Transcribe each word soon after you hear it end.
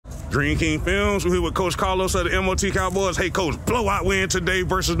Green King Films, we're here with Coach Carlos of the MOT Cowboys. Hey, Coach, blowout win today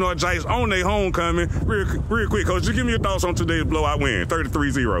versus North Jax on their homecoming. Real quick, Coach, just give me your thoughts on today's blowout win,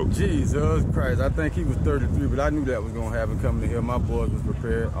 33-0. Jesus Christ, I think he was 33, but I knew that was going to happen coming in here. My boys was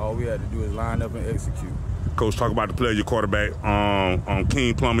prepared. All we had to do is line up and execute. Coach, talk about the player, your quarterback, on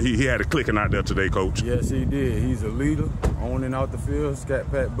King Plummer. He had it clicking out there today, Coach. Yes, he did. He's a leader, on and out the field,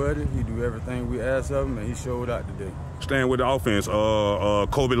 scat pat buddy. He do everything we ask of him, and he showed out today. Staying with the offense,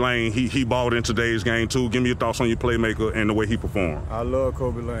 Kobe Lane, he balled in today's game too. Give me your thoughts on your playmaker and the way he performed. I love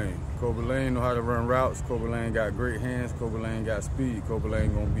Kobe Lane. Kobe Lane know how to run routes. Kobe Lane got great hands. Kobe Lane got speed. Kobe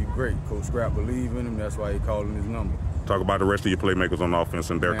Lane gonna be great. Coach Scrap believe in him. That's why he calling his number. Talk about the rest of your playmakers on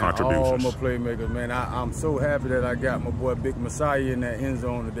offense and their contributions. All my playmakers, man. I'm so happy that I got my boy Big Messiah in that end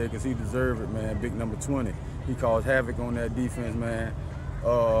zone today because he deserved it, man. Big number 20. He caused havoc on that defense, man.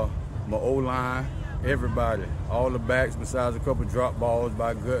 My O-line, everybody, all the backs besides a couple drop balls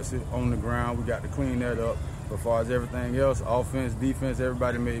by Gutsy on the ground. We got to clean that up. But as far as everything else, offense, defense,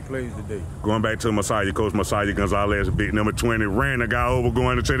 everybody made plays today. Going back to Messiah, Coach Messiah Gonzalez, big number 20, ran the guy over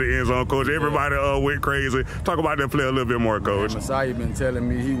going into the end zone, Coach. Everybody went crazy. Talk about that play a little bit more, Coach. Man, Messiah been telling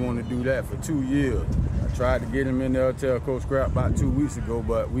me he want to do that for 2 years. I tried to get him in there, tell Coach Scrap about 2 weeks ago,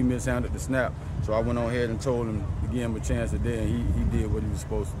 but we mishandled the snap. So I went on ahead and told him to give him a chance today, and he did what he was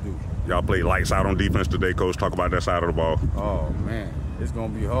supposed to do. Y'all played lights out on defense today, Coach. Talk about that side of the ball. Oh, man. It's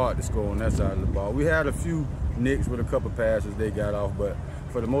going to be hard to score on that side of the ball. We had a few nicks with a couple passes they got off, but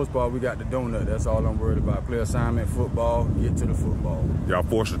for the most part, we got the donut. That's all I'm worried about. Play assignment, football, get to the football. Y'all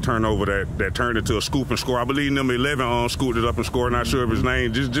forced a turnover that turned into a scoop and score. I believe number 11 scooped it up and scored. Not sure of his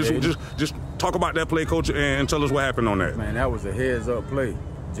name. Just talk about that play, Coach, and tell us what happened on that. Man, that was a heads-up play.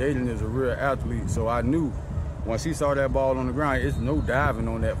 Jaden is a real athlete, so I knew once he saw that ball on the ground, it's no diving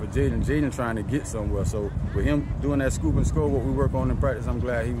on that for Jaden. Jaden trying to get somewhere. So with him doing that scoop and score, what we work on in practice, I'm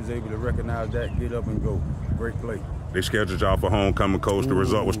glad he was able to recognize that, get up and go. Great play. They scheduled y'all for homecoming, Coach. The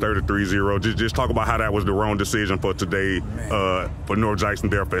result was 33-0. Just talk about how that was the wrong decision for today for North Jax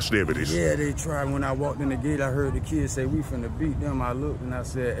and their festivities. Yeah, they tried. When I walked in the gate, I heard the kids say, we finna beat them. I looked and I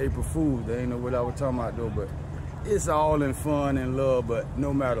said, April Fools. They ain't know what I was talking about, though. But it's all in fun and love, but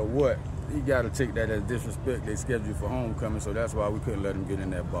no matter what, you got to take that as disrespect. They scheduled for homecoming, so that's why we couldn't let him get in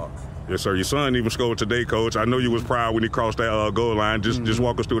that box. Yes, sir. Your son even scored today, Coach. I know you was proud when he crossed that goal line. Just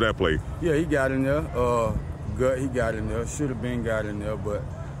walk us through that play. Yeah, he got in there. He got in there. Should have been got in there, but,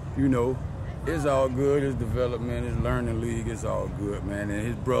 you know, it's all good. His development, his learning league, it's all good, man. And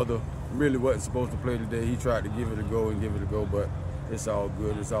his brother really wasn't supposed to play today. He tried to give it a go, but it's all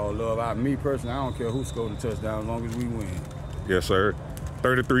good. It's all love. Me personally, I don't care who scored the touchdown as long as we win. Yes, sir.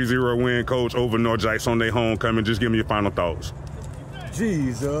 33-0 win, Coach, over North Jax on their homecoming. Just give me your final thoughts.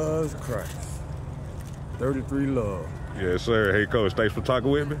 Jesus Christ. 33 love. Yes, sir. Hey, Coach, thanks for talking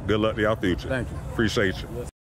with me. Good luck to y'all future. Thank you. Appreciate you. Yes.